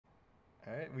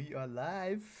All right, we are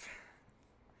live.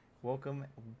 Welcome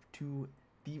to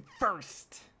the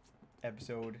first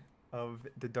episode of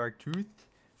The Dark Truth.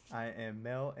 I am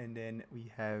Mel, and then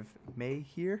we have May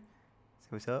here. So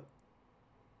what's up?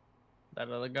 That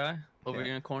other guy over Yeah.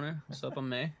 here in the corner. What's up? I'm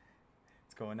May.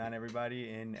 What's going on, everybody?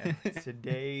 And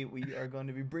today we are going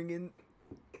to be bringing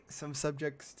some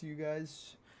subjects to you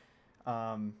guys.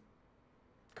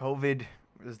 COVID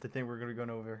is the thing we're going to be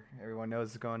going over. Everyone knows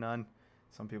what's going on.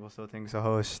 Some people still think it's a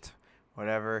host.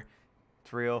 Whatever.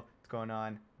 It's real. It's going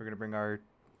on. We're going to bring our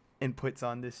inputs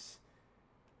on this.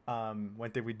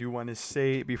 One thing we do want to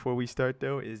say before we start,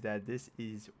 though, is that this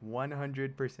is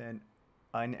 100%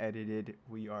 unedited.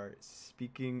 We are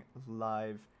speaking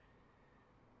live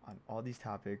on all these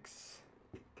topics.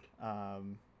 So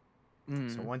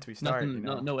once we start,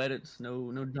 Nothing, no edits,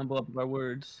 no jumble up of our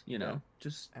words.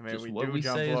 Just I mean, just we what do we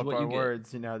say jumble is up what our you get.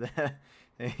 words, that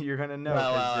you're gonna know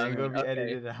Well, because I they're gonna mean, be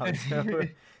edited out. So,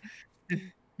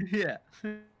 yeah.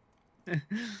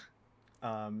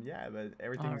 yeah, but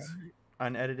everything's Alright.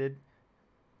 unedited,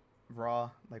 raw,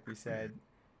 like we said.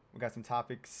 We got some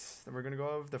topics that we're gonna go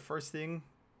over. The first thing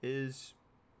is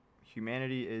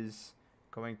humanity is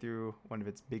going through one of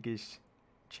its biggest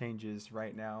changes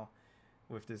right now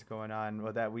with this going on.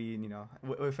 Well, that we,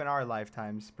 within our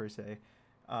lifetimes per se.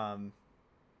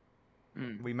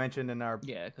 We mentioned in our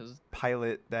Yeah, because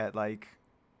pilot that like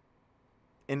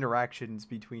interactions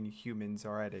between humans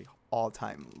are at a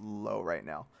all-time low right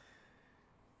now.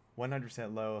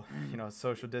 100% low.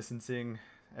 Social distancing,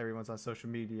 everyone's on social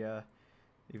media,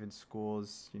 even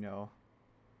schools,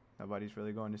 nobody's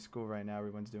really going to school right now,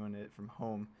 everyone's doing it from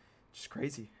home. Just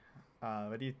crazy.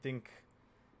 What do you think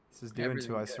this is doing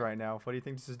to us right now? What do you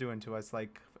think this is doing to us,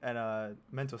 like, at a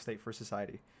mental state for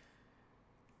society?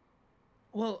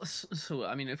 well, so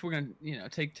I mean, if we're gonna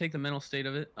take the mental state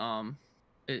of it,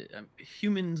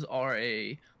 humans are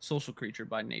a social creature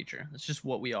by nature. That's just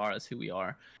what we are. That's who we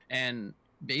are, and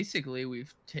basically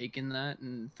we've taken that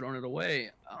and thrown it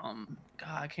away. God,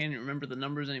 I can't even remember the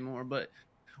numbers anymore, but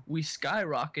we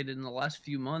skyrocketed in the last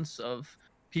few months of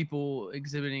people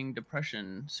exhibiting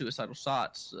depression, suicidal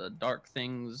thoughts, dark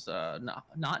things,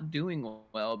 not doing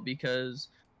well because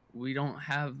we don't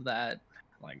have that,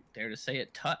 like, dare to say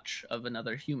it, touch of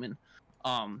another human.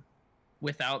 Um,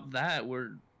 Without that,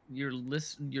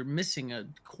 you're missing a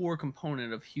core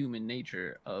component of human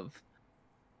nature, of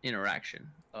interaction,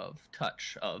 of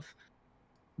touch, of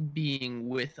being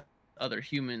with other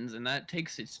humans, and that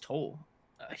takes its toll,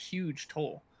 a huge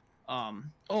toll.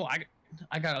 Oh,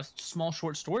 I got a small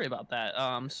short story about that.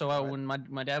 What? When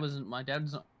my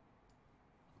dad's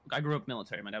I grew up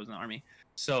military. My dad was in the army,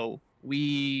 so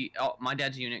my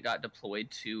dad's unit got deployed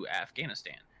to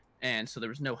Afghanistan, and so there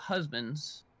was no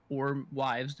husbands or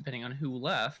wives, depending on who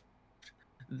left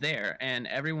there, and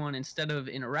everyone, instead of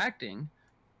interacting,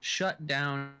 shut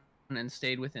down and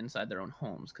stayed with inside their own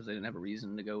homes because they didn't have a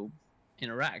reason to go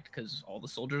interact because all the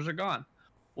soldiers are gone.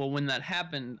 Well, when that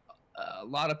happened, a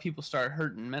lot of people started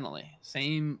hurting mentally.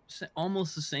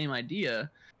 Almost the same idea.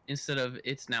 Instead of,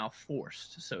 it's now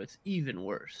forced, so it's even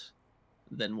worse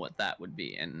than what that would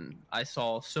be. And I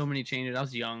saw so many changes. I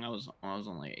was young. I was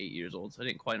only 8 years old, so I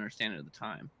didn't quite understand it at the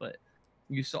time. But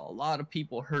you saw a lot of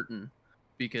people hurting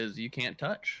because you can't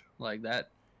touch, like,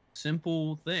 that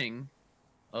simple thing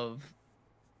of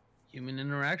human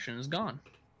interaction is gone.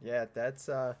 Yeah, that's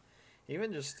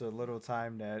even just a little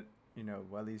time that,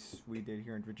 well, at least we did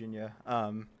here in Virginia.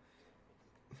 I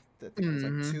think it was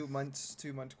like 2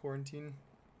 month quarantine.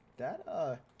 That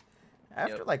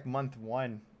after Yep. like month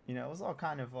one, it was all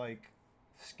kind of like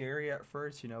scary at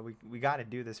first. We got to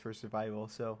do this for survival,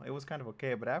 so it was kind of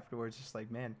okay. But afterwards, just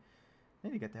like, man, I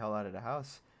need to get the hell out of the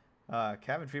house.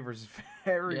 Cabin fever is a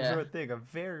very real thing, a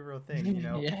very real thing.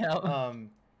 Yeah.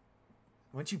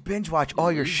 Once you binge watch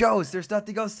all your shows, there's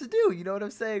nothing else to do. You know what I'm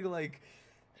saying? Like,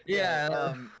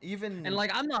 Yeah. even And,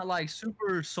 like, I'm not, like,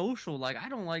 super social. Like, I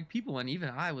don't like people, and even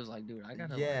I was like, dude, I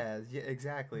gotta, like, yeah,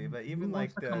 exactly. But who even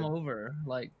wants like to come over?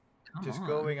 Like, come just on.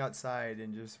 going outside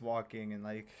and just walking and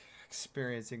like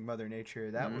experiencing Mother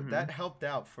Nature, that Mhm. helped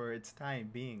out for its time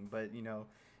being. But it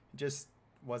just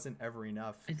wasn't ever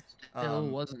enough. It still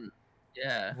Um, wasn't.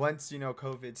 Yeah. Once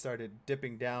COVID started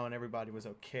dipping down, everybody was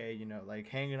okay. Like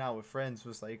hanging out with friends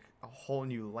was like a whole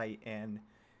new light. And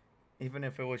even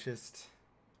if it was just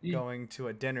Yeah. going to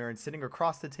a dinner and sitting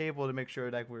across the table to make sure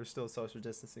like we were still social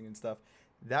distancing and stuff,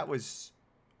 that was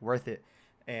worth it.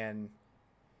 And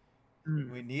we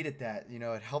Mm. needed that.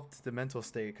 It helped the mental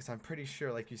state because I'm pretty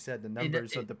sure, like you said, the It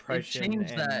numbers of it depression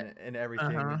changed that. and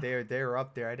everything, Uh-huh. they're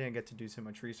up there. I didn't get to do so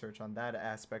much research on that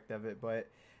aspect of it, but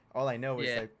all I know is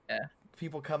Yeah. like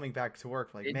people coming back to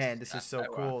work, like, It's man, this is so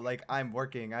ironic. cool. Like, I'm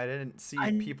working. I didn't see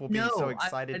I people being so know.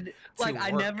 excited to Like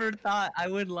I work. never thought I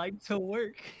would like to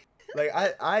work.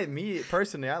 Like me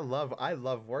personally, I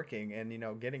love working,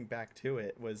 and getting back to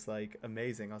it was like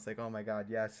amazing. I was like, oh my god,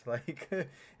 yes. Like,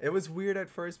 it was weird at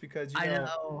first because I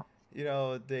know.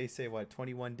 they say what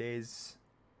 21 days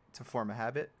to form a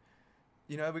habit.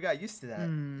 We got used to that.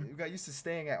 Mm. We got used to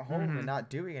staying at home and not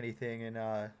doing anything,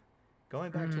 and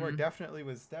going back to work definitely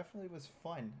was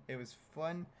fun. It was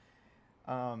fun.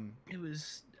 It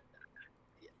was.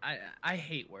 I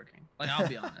hate working. Like I'll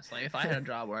be honest. Like if I had a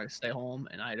job where I stay home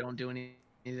and I don't do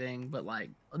anything, but like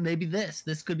maybe this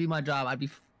could be my job.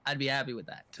 I'd be happy with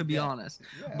that. To be honest.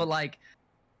 Yeah. But like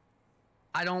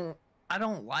I don't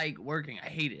like working. I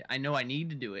hate it. I know I need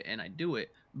to do it and I do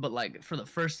it. But like for the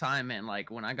first time, man, like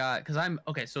when I got, cause I'm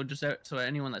okay. So just so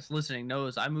anyone that's listening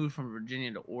knows, I moved from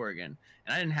Virginia to Oregon,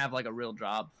 and I didn't have like a real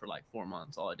job for like 4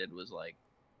 months. All I did was like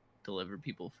deliver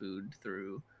people food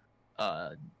through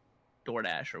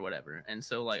DoorDash or whatever. And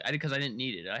so like because I didn't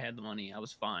need it. I had the money. I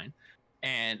was fine.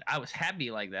 And I was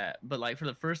happy like that. But like for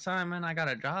the first time, man, I got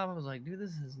a job. I was like, dude,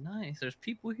 this is nice. There's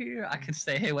people here. I can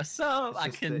say, hey, what's up? I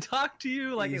can talk to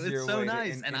you. Like it was so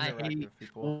nice. And I hate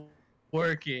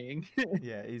working.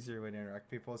 Yeah, easier way to interact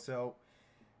with people. So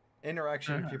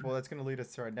interaction with people, that's going to lead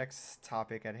us to our next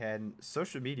topic at hand.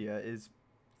 Social media is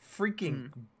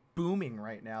freaking booming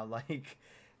right now. Like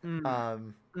I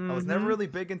was never really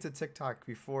big into TikTok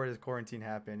before this quarantine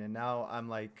happened, and now I'm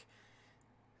like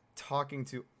talking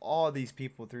to all these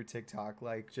people through TikTok,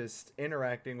 like just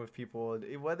interacting with people,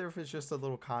 whether if it's just a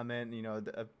little comment,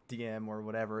 a DM or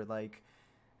whatever. Like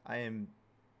I am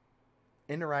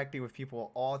interacting with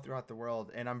people all throughout the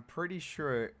world, and I'm pretty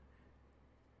sure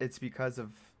it's because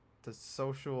of the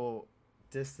social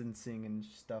distancing and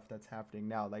stuff that's happening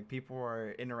now. Like people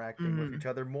are interacting with each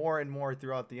other more and more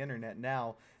throughout the internet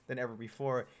now than ever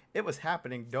before. It was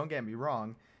happening, don't get me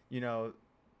wrong,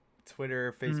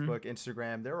 Twitter, Facebook,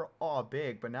 Instagram, they were all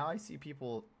big, but now I see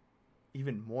people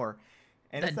even more.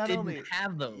 And it's not only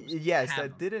have those. Yes,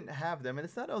 that didn't have them. And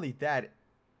it's not only that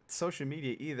social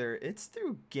media either. It's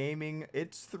through gaming,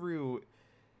 it's through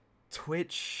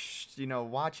Twitch,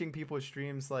 watching people's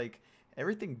streams. Like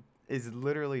everything is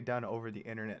literally done over the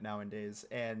internet nowadays,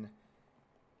 and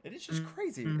it is just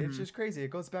crazy. It's just crazy.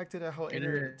 It goes back to the whole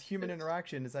human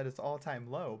interaction is at its all-time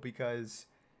low, because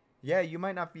you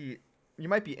might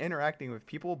be interacting with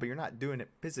people, but you're not doing it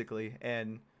physically,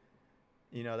 and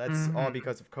that's all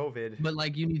because of COVID. But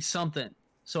like you need something,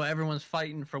 so everyone's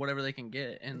fighting for whatever they can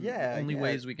get, and the only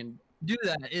ways we can do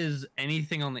that is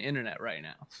anything on the internet right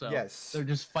now. So they're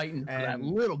just fighting for that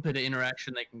little bit of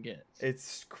interaction they can get.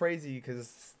 It's crazy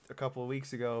because a couple of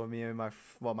weeks ago, me and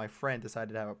my friend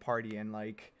decided to have a party, and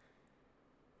like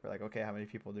we're like, okay, how many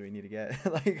people do we need to get?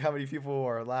 Like how many people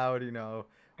are allowed? All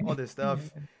this stuff.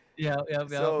 Yeah.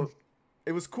 So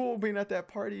it was cool being at that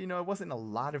party. It wasn't a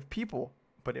lot of people,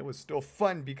 but it was still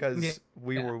fun because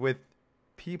we were with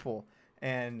people,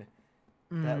 and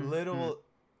that little.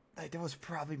 Like there was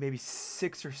probably maybe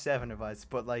 6 or 7 of us,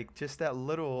 but like just that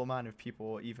little amount of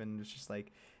people even was just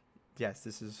like, yes,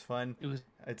 this is fun.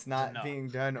 It's not being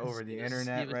done over the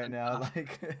internet right now.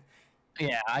 Like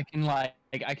yeah, I can like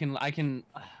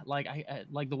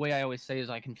the way I always say is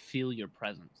I can feel your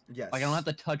presence. Yes. Like I don't have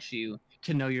to touch you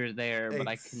to know you're there, but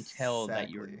I can tell that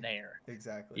you're there.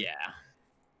 Exactly. Yeah.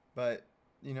 But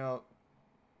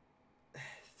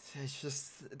it's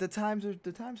just the times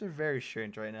are very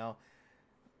strange right now.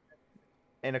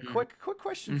 And a quick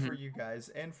question for you guys,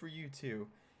 and for you too.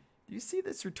 Do you see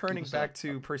this returning back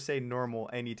to per se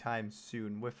normal anytime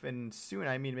soon? Within soon,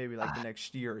 I mean maybe like the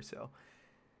next year or so.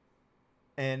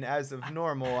 And as of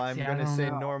normal, I'm gonna say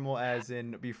normal as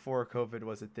in before COVID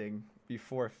was a thing,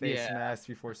 before face masks,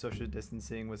 before social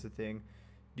distancing was a thing.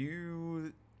 Do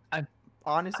you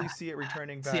honestly see it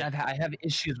returning back? See, I have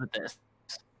issues with this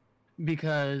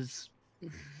because,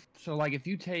 so like if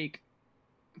you take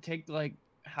like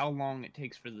how long it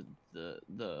takes for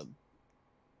the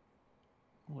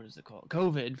what is it called,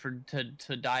 COVID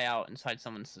to die out inside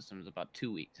someone's system is about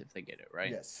 2 weeks if they get it right.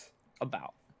 Yes.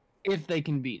 About if they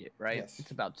can beat it right. Yes.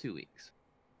 It's about 2 weeks.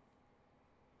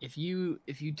 If you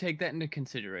take that into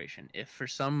consideration, if for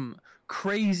some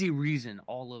crazy reason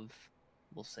all of,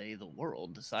 we'll say, the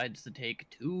world decides to take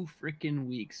 2 freaking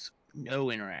weeks,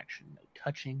 no interaction, no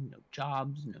touching, no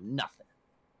jobs, no nothing.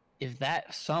 If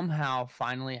that somehow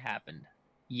finally happened,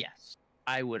 yes,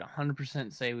 I would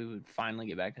 100% say we would finally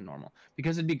get back to normal,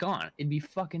 because it'd be gone. It'd be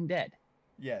fucking dead.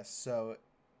 Yes, so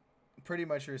pretty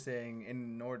much you're saying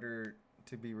in order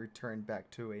to be returned back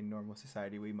to a normal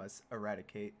society, we must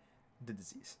eradicate the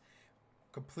disease.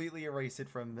 Completely erase it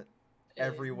from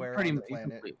everywhere pretty on the much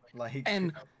planet. completely. Like,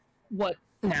 And what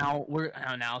now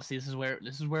see, this is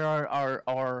where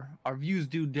our views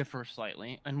do differ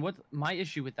slightly. And what my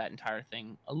issue with that entire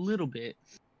thing a little bit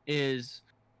is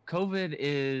COVID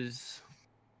is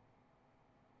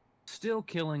still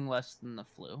killing less than the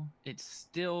flu. It's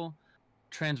still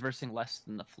transversing less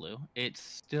than the flu. It's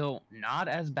still not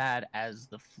as bad as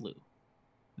the flu.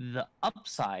 The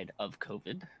upside of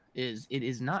COVID is it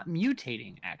is not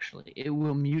mutating, actually. It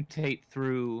will mutate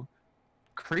through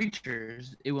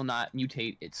creatures. It will not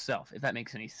mutate itself, if that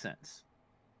makes any sense.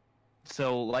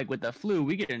 So, like with the flu,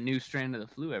 we get a new strand of the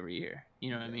flu every year.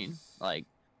 You know what I mean? yes. Like,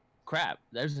 crap,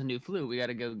 there's a new flu. We got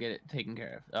to go get it taken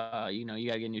care of. You got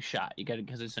to get a new shot. You got to,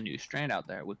 because it's a new strand out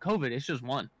there. With COVID, it's just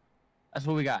one. That's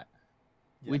what we got.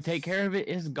 We take care of it,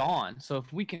 it's gone. So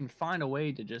if we can find a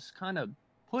way to just kind of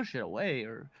push it away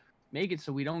or make it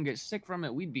so we don't get sick from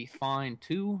it, we'd be fine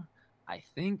too, I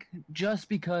think, just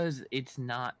because it's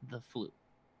not the flu.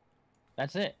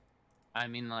 That's it. I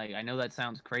mean, like, I know that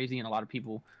sounds crazy and a lot of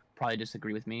people probably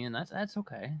disagree with me, and that's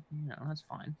okay. You know, that's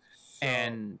fine. So,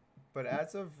 And but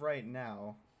as of right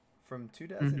now, from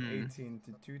 2018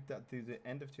 to the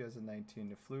end of 2019,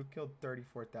 the flu killed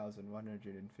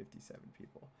 34,157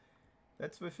 people.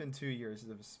 That's within 2 years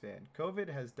of a span. COVID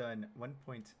has done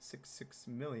 1.66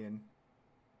 million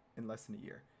in less than a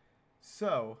year.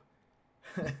 So,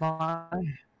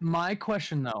 my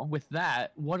question though, with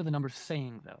that, what are the numbers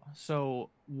saying though?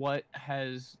 So what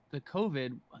has the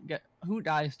COVID who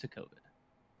dies to COVID?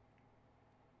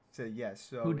 so yes,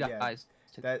 so Who yeah, dies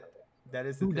to that that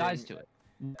is the who thing. dies to it?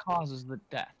 What causes the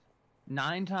death?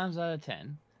 9 times out of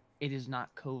 10, it is not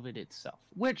COVID itself.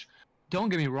 Which, don't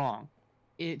get me wrong,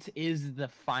 it is the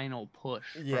final push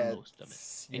for Yeah, most of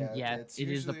it. yeah, And yes, it's it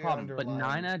is the usually problem. But 9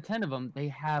 underlying out of 10 of them, they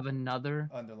have another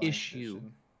issue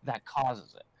condition. that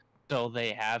causes it. So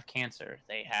they have cancer,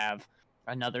 they have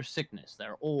another sickness,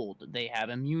 they're old, they have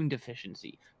immune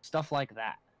deficiency, stuff like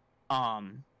that.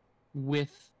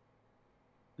 With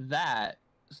that,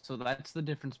 so that's the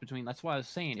difference between, that's why I was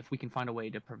saying if we can find a way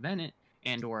to prevent it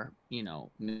and or,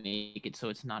 make it so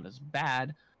it's not as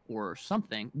bad or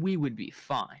something, we would be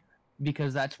fine.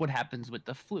 Because that's what happens with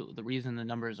the flu. The reason the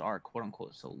numbers are quote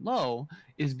unquote so low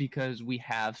is because we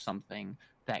have something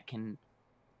that can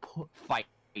fight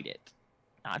it,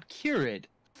 not cure it,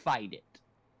 fight it.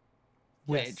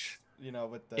 Which, yes,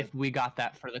 with the if we got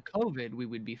that for the COVID, we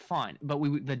would be fine. But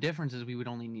the difference is we would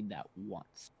only need that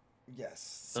once.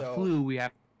 yes, The flu, we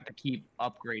have to keep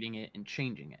upgrading it and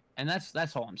changing it, and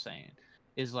that's all I'm saying.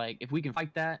 Is like if we can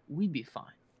fight that, we'd be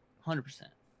fine, 100%.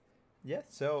 yeah.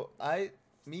 So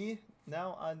me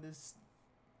now on this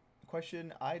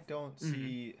question, I don't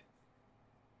see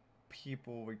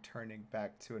people returning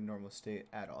back to a normal state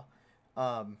at all.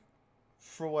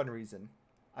 For one reason,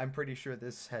 I'm pretty sure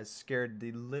this has scared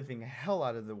the living hell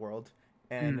out of the world,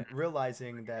 and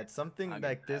realizing that something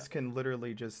like this can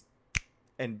literally just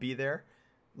and be there,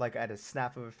 like at a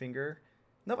snap of a finger.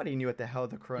 Nobody knew what the hell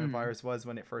the coronavirus was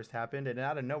when it first happened, and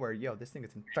out of nowhere, this thing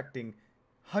is infecting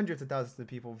hundreds of thousands of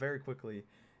people very quickly.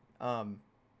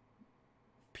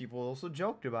 People also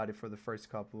joked about it for the first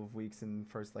couple of weeks and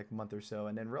first month or so,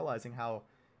 and then realizing how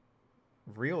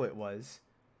real it was,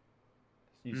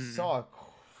 you saw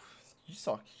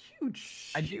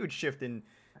huge shift in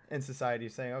society,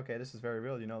 saying, okay, this is very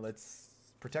real. Let's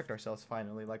protect ourselves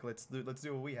finally. Let's do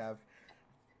what we have.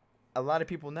 A lot of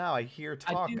people now, I hear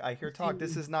talk.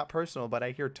 This is not personal, but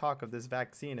I hear talk of this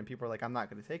vaccine, and people are like, I'm not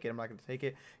going to take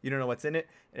it. You don't know what's in it.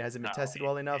 It hasn't been tested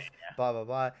well enough. Blah, blah,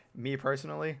 blah. Me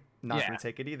personally, not going to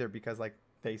take it either, because like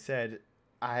they said,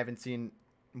 I haven't seen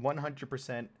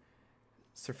 100%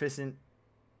 sufficient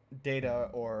data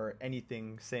or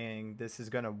anything saying this is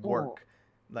going to work.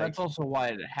 That's also why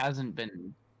it hasn't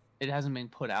been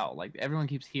put out. Like, everyone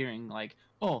keeps hearing like,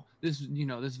 oh, this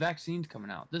vaccine's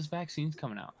coming out.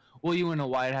 Well, you wanna know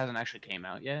why it hasn't actually came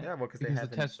out yet? Yeah, well, because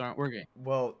the tests aren't working.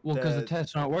 Well, because the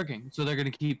tests aren't working, so they're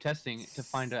gonna keep testing to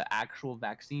find an actual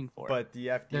vaccine for it. But the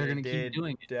FDA they're gonna keep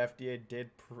doing it. The FDA did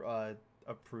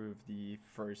approve the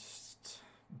first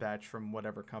batch from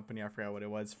whatever company, I forgot what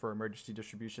it was, for emergency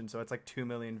distribution. So it's like 2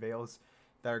 million vials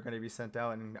that are going to be sent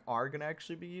out and are going to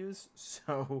actually be used.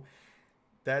 So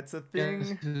that's a thing. Guess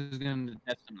who's going to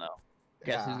test them though?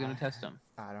 Guess who's going to test them?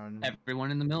 I don't know.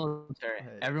 Everyone in the military.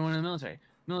 Everyone in the military.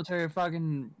 Military are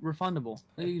fucking refundable.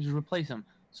 They just replace them.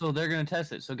 So they're going to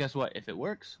test it. So guess what? If it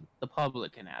works, the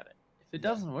public can have it. If it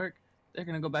doesn't work, they're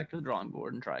going to go back to the drawing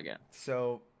board and try again.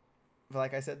 So,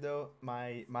 like I said, though,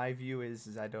 my view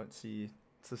is I don't see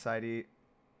society,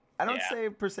 I don't say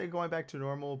per se going back to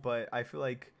normal, but I feel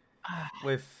like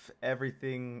with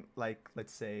everything, like,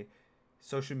 let's say,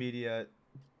 social media,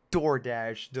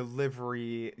 DoorDash,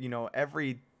 delivery,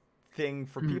 everything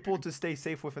for Mm. people to stay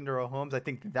safe within their own homes. I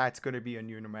think that's going to be a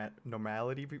new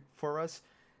normality for us.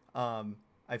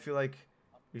 I feel like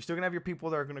you're still going to have your people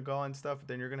that are going to go and stuff, but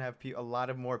then you're going to have a lot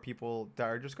of more people that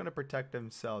are just going to protect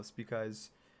themselves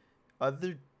because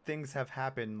other things have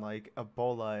happened like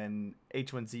Ebola and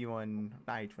H1Z1,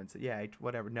 not H1Z, yeah,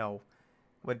 whatever, no.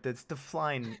 But it's the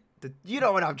flying, you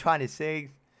know what I'm trying to say?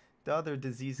 The other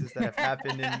diseases that have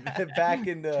happened in back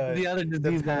in The other the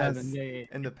disease that happened. past Yeah, yeah,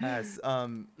 in the past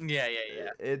yeah,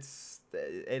 yeah,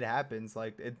 it happens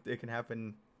like it can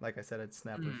happen like I said at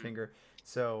snap yeah. of a finger.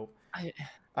 So I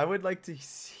I would like to I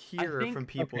hear from think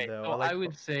people okay. though. So I I like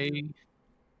would say,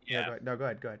 yeah, yeah, no, go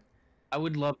ahead, I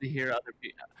would love to hear other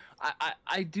people.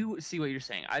 I do see what you're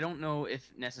saying. I don't know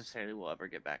if necessarily we'll ever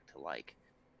get back to like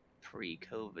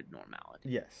pre-COVID normality,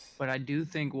 yes. but I do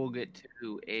think we'll get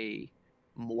to a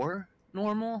more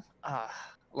normal.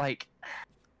 Like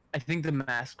I think the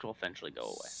masks will eventually go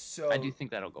away. I do So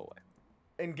think that'll go away.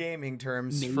 in gaming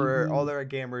terms, for all Maybe. our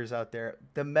gamers out there,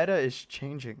 the meta is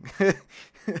changing.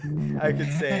 I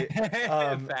could say,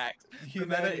 Facts. The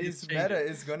meta is changing.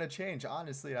 is gonna change.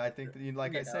 Honestly, I think that,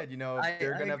 like I Yeah, said,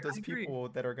 they're gonna have I those agree. people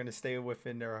that are gonna stay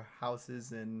within their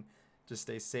houses and just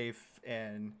stay safe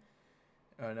and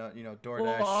Well, I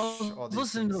DoorDash, all was these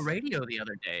listening to the things. radio the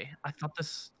other day. I thought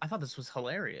this was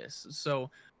hilarious.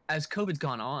 So as COVID's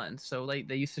gone on, so like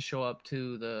they used to show up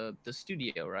to the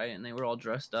studio, right? And they were all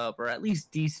dressed up, or at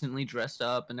least decently dressed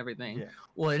up and everything. Yeah.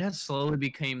 Well, it has slowly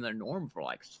become their norm for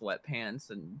like sweatpants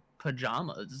and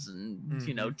pajamas and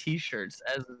Mm-hmm. t-shirts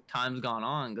as time's gone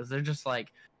on, because they're just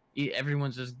like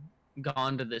everyone's just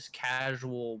gone to this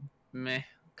casual meh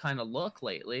kind of look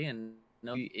lately, and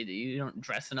no, you don't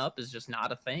dressing up is just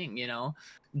not a thing.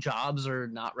 Jobs are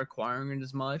not requiring it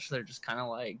as much. They're just kind of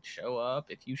like show up.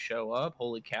 If you show up,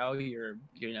 holy cow, you're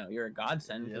a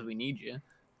godsend because Yep. we need you.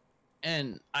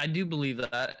 And I do believe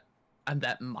that, and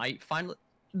that might finally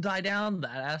die down.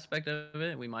 That aspect of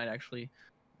it, we might actually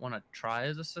want to try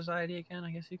as a society again. I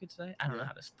guess you could say. I don't know Yeah.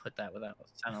 how to put that without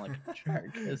sounding like a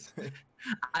jerk, because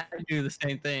I do the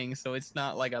same thing, so it's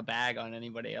not like a bag on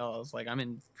anybody else. Like I'm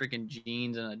in freaking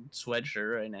jeans and a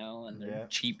sweatshirt right now, and they're Yeah.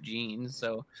 cheap jeans.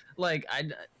 So like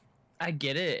I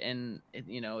get it, and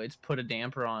it's put a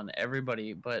damper on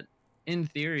everybody. But in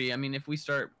theory, I mean, if we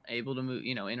start able to move,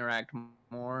 interact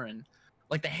more, and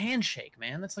like the handshake,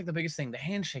 man, that's like the biggest thing. The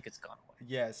handshake has gone away.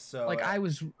 Yes. So Like I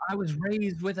was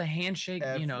raised with a handshake.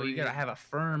 You gotta every have a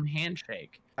firm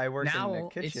handshake. I work in the Now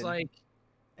it's kitchen like,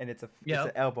 and it's an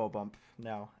yep, elbow bump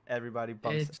now. Everybody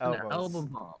bumps it's an elbow elbows.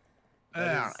 bump. That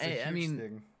Yeah, is a I huge mean,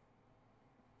 thing.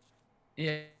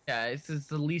 yeah, it's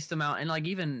the least amount, and like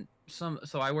even some.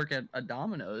 So I work at a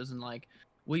Domino's, and like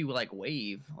we like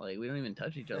wave, like we don't even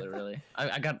touch each other really.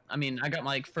 I got my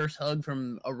like first hug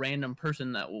from a random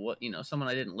person that someone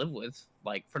I didn't live with,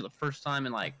 like for the first time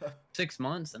in like 6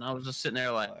 months, and I was just sitting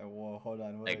there like, Whoa, hold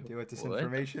on. What do I like do with this what the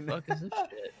information? fuck is this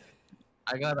shit?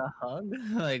 I got a hug?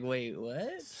 Like wait,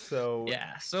 what? So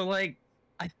Yeah, so like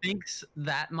I think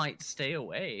that might stay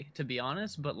away, to be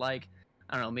honest, but like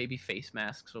I don't know, maybe face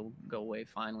masks will go away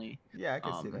finally. yeah, I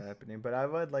could see that happening. But I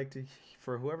would like to,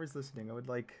 for whoever's listening, I would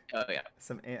like Oh yeah.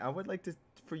 I would like to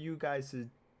for you guys to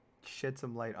shed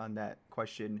some light on that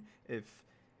question. If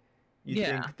you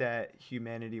Yeah. think that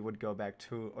humanity would go back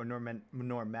to a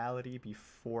normality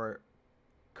before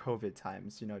COVID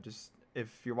times, just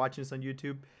if you're watching this on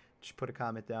YouTube, just put a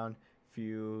comment down. If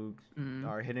you Mm.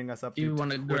 are hitting us up If you through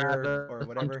want to grab Twitter or us on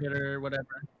whatever, Twitter, whatever,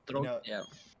 yeah.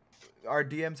 our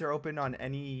DMs are open on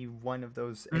any one of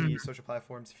those any social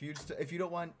platforms. If you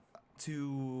don't want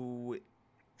to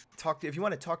if you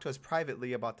want to talk to us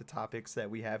privately about the topics that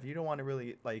we have, you don't want to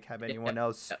really like have anyone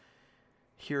else Yeah.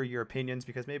 hear your opinions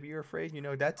because maybe you're afraid.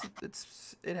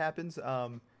 It happens.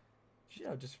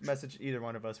 Just message either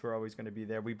one of us. We're always going to be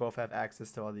there. We both have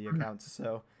access to all the Mhm. accounts,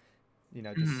 so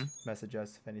just Mhm. message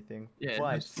us if anything. Yeah,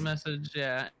 But just message,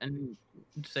 yeah, and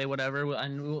say whatever.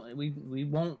 And we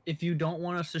won't, if you don't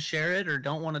want us to share it or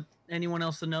don't want anyone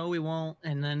else to know, we won't.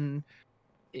 And then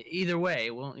either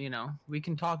way, well, we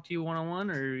can talk to you one on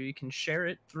one, or you can share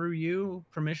it through you,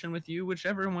 permission with you,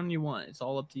 whichever one you want. It's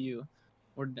all up to you.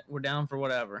 We're down for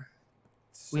whatever.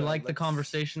 We so like the let's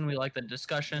conversation. We like the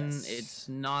discussion. yes. It's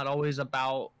not always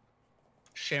about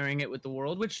sharing it with the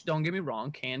world, which, don't get me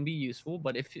wrong, can be useful.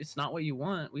 But if it's not what you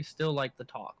want, we still like to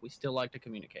talk. We still like to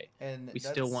communicate. And We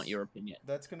still want your opinion.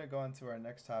 that's gonna go on to our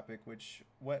next topic, which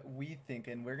what we think,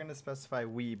 and we're gonna specify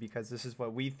we because this is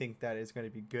what we think that is gonna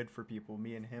be good for people.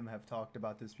 Me and him have talked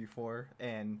about this before,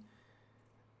 and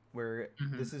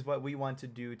Mhm. this is what we want to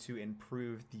do to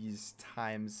improve these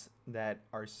times that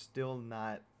are still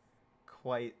not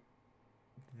quite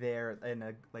there in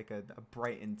a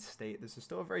brightened state. This is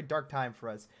still a very dark time for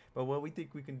us, but what we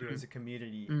think we can do as a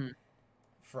community Mm.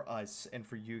 for us and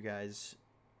for you guys,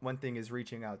 one thing is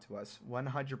reaching out to us.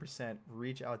 100%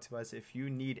 reach out to us if you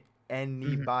need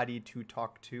anybody to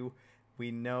talk to.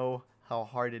 We know how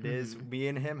hard it is. Me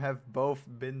and him have both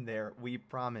been there. We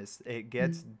promise. It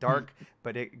gets dark,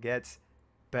 but it gets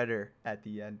better at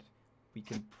the end. We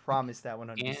can promise that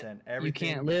 100%. You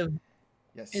can't live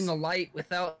yes. in the light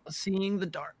without seeing the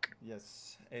dark.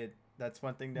 Yes. That's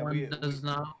one thing that One does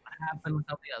not happen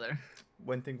without the other.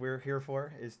 One thing we're here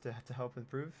for is to help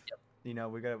improve. Yep. You know,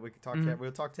 we can talk to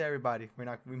we'll talk to everybody. We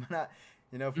might not,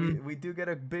 you know, if we do get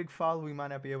a big follow, we might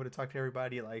not be able to talk to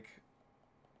everybody like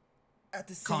at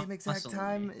the same exact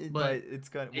time, but it's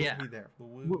gonna we'll be there.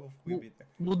 We'll be there.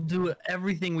 We'll do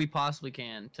everything we possibly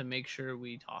can to make sure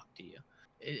we talk to you.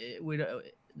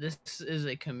 This is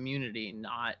a community,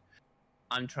 not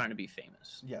I'm trying to be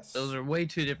famous. Yes. Those are way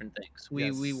two different things.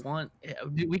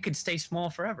 We could stay small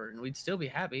forever and we'd still be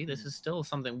happy. This is still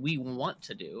something we want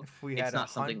to do. If we had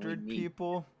 100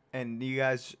 people and you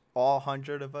guys, all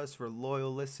 100 of us were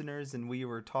loyal listeners and we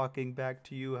were talking back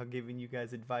to you, giving you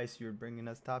guys advice, you were bringing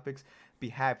us topics, be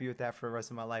happy with that for the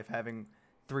rest of my life, having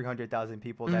 300,000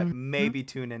 people that maybe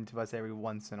tune into us every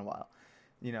once in a while.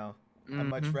 You know, I'd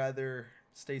much rather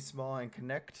stay small and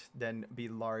connect than be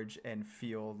large and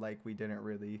feel like we didn't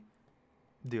really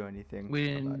do anything. We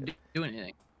didn't do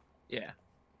anything. Yeah.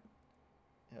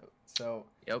 Yep. So.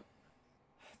 Yep.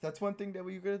 That's one thing that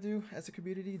we're gonna do as a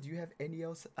community. Do you have any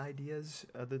else ideas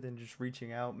other than just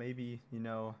reaching out? Maybe, you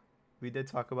know, we did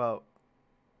talk about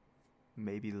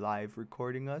maybe live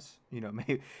recording us. You know,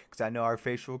 maybe because I know our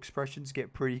facial expressions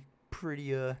get pretty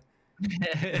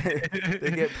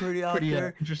they get pretty out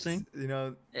there. Interesting. You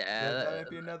know, yeah, that might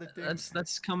be another thing.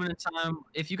 That's coming in time.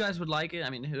 If you guys would like it, I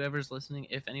mean, whoever's listening,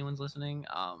 if anyone's listening,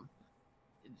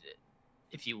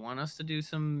 if you want us to do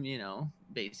some, you know,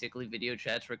 basically video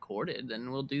chats recorded, then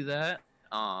we'll do that.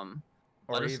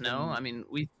 Let us know. I mean,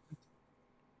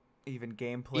 even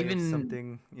gameplay of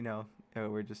something, you know,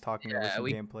 we're just talking about some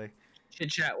gameplay.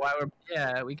 Chit chat while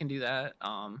we can do that.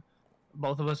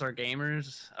 Both of us are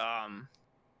gamers.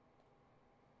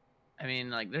 I mean,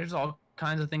 like, there's all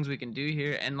kinds of things we can do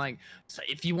here, and like, so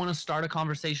if you want to start a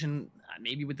conversation,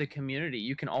 maybe with the community,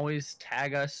 you can always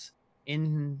tag us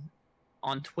in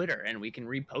on Twitter, and we can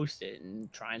repost it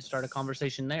and try and start a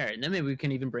conversation there, and then maybe we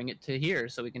can even bring it to here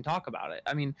so we can talk about it.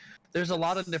 I mean, there's a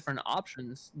lot of different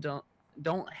options. Don't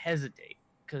hesitate,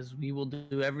 because we will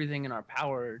do everything in our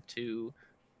power to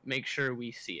make sure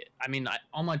we see it. I mean,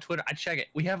 on my Twitter, I check it.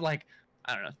 We have like,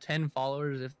 I don't know, 10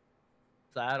 followers, if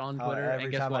that, on Twitter. And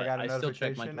guess what? I still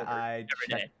check my Twitter every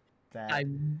day. That.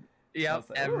 Yep,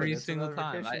 like, every single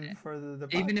time. For the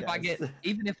even if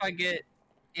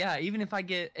I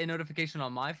get a notification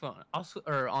on my phone,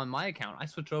 or on my account, I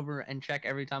switch over and check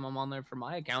every time I'm on there for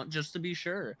my account, just to be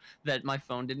sure that my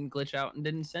phone didn't glitch out and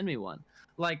didn't send me one.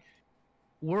 Like,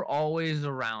 we're always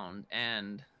around,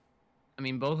 and I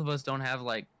mean, both of us don't have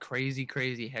like crazy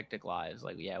hectic lives.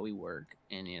 Like, yeah, we work,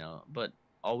 and you know, but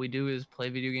all we do is play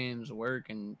video games,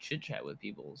 work, and chit chat with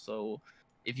people. So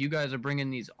if you guys are bringing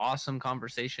these awesome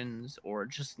conversations or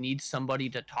just need somebody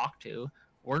to talk to,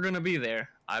 we're going to be there.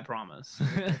 I promise.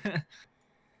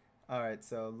 All right.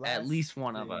 So at least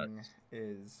one of us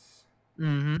is,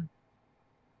 one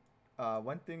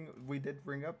thing we did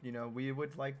bring up, you know, we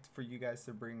would like for you guys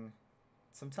to bring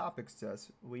some topics to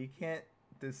us. We can't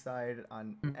decide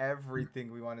on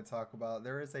everything we want to talk about.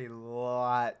 There is a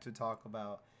lot to talk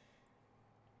about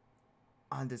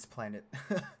on this planet.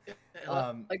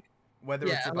 Whether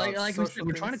it's about social things,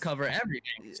 we're trying to cover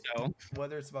everything. So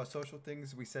whether it's about social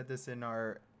things, we said this in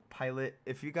our pilot.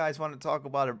 If you guys want to talk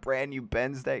about a brand new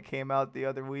Benz that came out the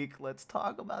other week, let's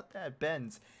talk about that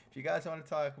Benz. If you guys want to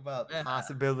talk about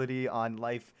possibility on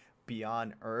life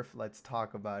beyond Earth, let's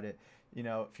talk about it. You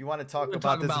know, if you want to talk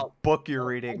about this book you're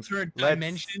reading,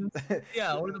 dimensions,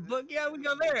 or the book, we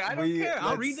go there. I don't care.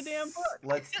 I'll read the damn book.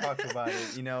 Let's talk about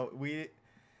it. You know,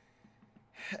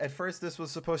 at first this was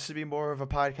supposed to be more of a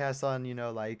podcast on, you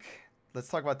know, like, let's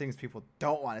talk about things people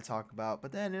don't want to talk about,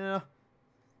 but then, you know,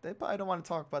 they probably don't want to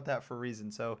talk about that for a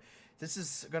reason. So this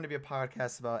is going to be a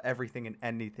podcast about everything and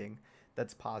anything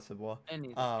that's possible.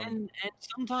 Anything. And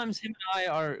sometimes him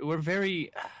and we're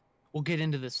very, we'll get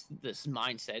into this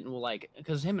mindset, and we'll, like,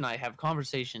 because him and I have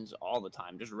conversations all the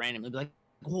time, just randomly, like,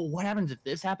 well, what happens if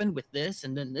this happened with this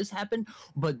and then this happened?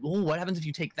 But what happens if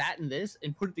you take that and this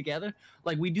and put it together?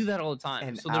 Like, we do that all the time.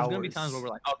 And so there's going to be times where we're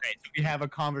like, okay, so we have a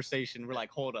conversation. We're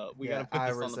like, hold up, we got to put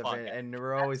this on the podcast. And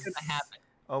we're always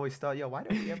always thought, yo, why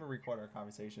don't we ever record our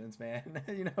conversations, man?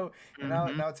 And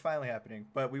now it's finally happening.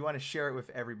 But we want to share it with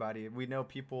everybody. We know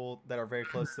people that are very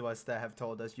close to us that have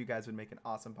told us you guys would make an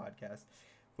awesome podcast.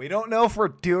 We don't know if we're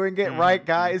doing it right,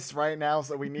 guys, right now,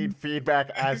 so we need feedback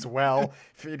as well.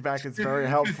 Feedback is very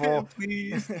helpful.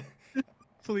 Please.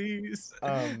 Please.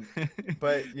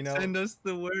 But, send us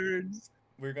the words.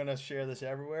 We're going to share this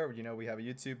everywhere. We have a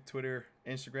YouTube, Twitter,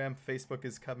 Instagram. Facebook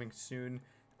is coming soon.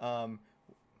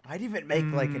 I'd even make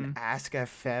like an Ask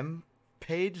FM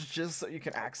page just so you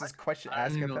can access question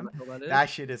Ask FM. That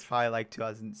shit is probably like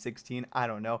 2016. I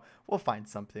don't know. We'll find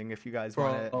something if you guys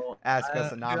want to ask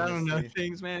us anonymously. I don't know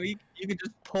things, man. You can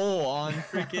just poll on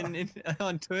freaking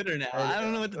on Twitter now. I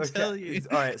don't know what to tell you.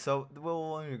 All right, so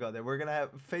we'll go there. We're gonna have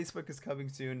Facebook is coming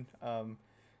soon. I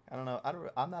don't know.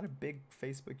 I'm not a big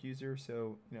Facebook user,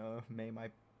 so May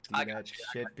might do that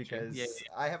shit because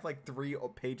I have like 3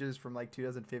 pages from like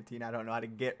 2015. I don't know how to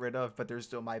get rid of, but they're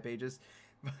still my pages.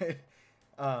 But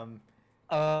oh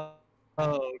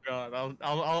god,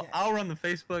 I'll run the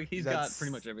Facebook. He's got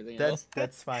pretty much everything else.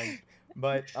 That's fine.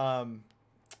 But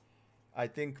I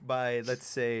think by, let's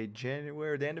say,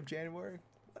 January, the end of January,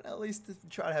 at least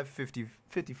try to have 50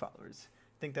 followers.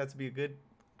 I think that'd be a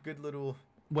good little.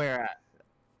 Where at?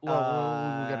 Well,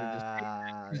 we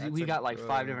gotta just we got like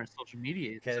 5 different social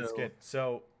media. Okay, that's good.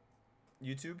 So,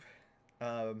 YouTube,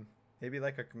 maybe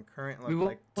like a concurrent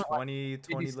like 20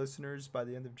 listeners by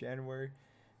the end of January.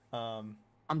 I'm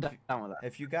down with that.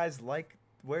 If you guys like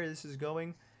where this is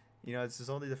going, this is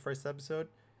only the first episode.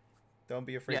 Don't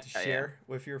be afraid to share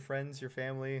with your friends, your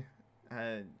family.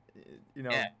 This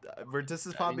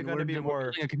is probably going to be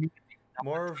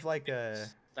more of like a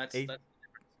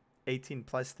 18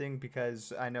 plus thing,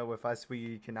 because I know with us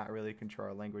we cannot really control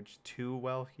our language too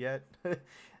well yet. It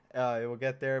will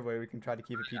get there where we can try to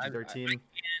keep it PG-13. I can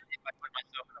if I put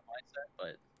myself in a mindset,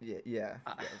 but yeah.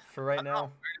 For right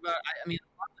now, a lot of the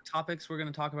topics we're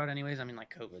going to talk about anyways,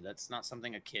 like COVID, that's not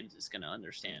something a kid is going to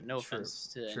understand. No offense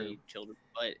to any children,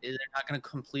 but they're not going to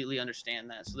completely understand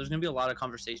that. So there's going to be a lot of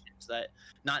conversations that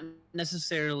not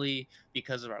necessarily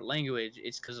because of our language,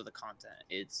 it's because of the content.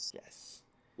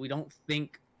 We don't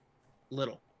think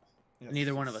little.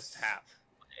 Neither one of us have.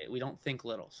 We don't think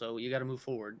little. So you got to move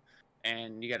forward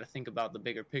and you got to think about the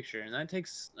bigger picture, and that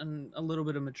takes a little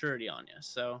bit of maturity on you.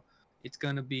 So it's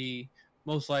going to be,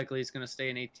 most likely it's going to stay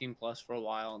an 18 plus for a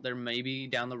while. There may be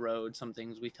down the road some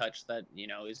things we touch that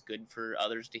is good for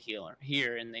others to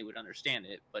hear and they would understand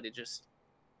it, but it just,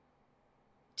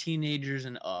 teenagers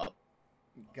and up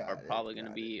are probably going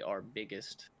to be our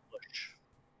biggest push.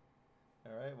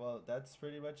 All right, well, that's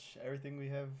pretty much everything we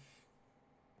have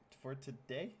for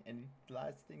today. Any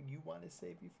last thing you want to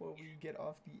say before we get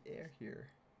off the air here?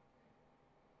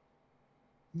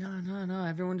 No.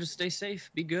 Everyone just stay safe.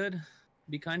 Be good.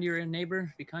 Be kind to your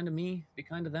neighbor. Be kind to me. Be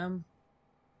kind to them.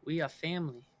 We are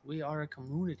family. We are a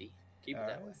community. Keep it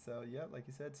that way. So, like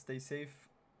you said, stay safe.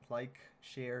 Like,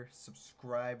 share,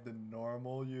 subscribe, the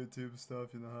normal YouTube stuff.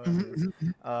 How it is.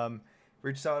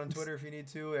 Reach out on Twitter if you need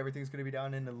to. Everything's going to be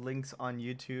down in the links on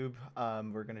YouTube.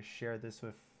 We're going to share this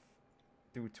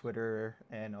through Twitter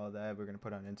and all that. We're going to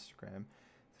put on Instagram.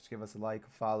 Just give us a like, a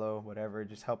follow, whatever.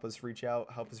 Just help us reach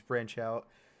out, help us branch out.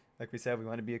 Like we said, we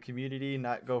want to be a community,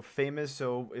 not go famous.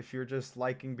 So if you're just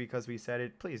liking because we said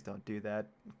it, please don't do that.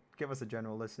 Give us a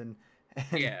general listen.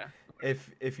 And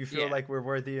if you feel like we're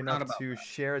worthy enough to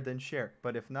share, then share.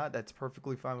 But if not, that's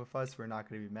perfectly fine with us. We're not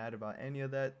going to be mad about any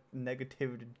of that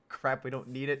negativity crap. We don't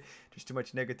need it. There's too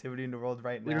much negativity in the world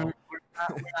right now. We're not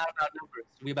about numbers.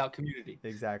 We're about community.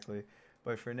 Exactly.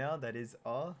 But for now, that is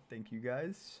all. Thank you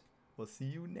guys. We'll see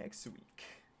you next week.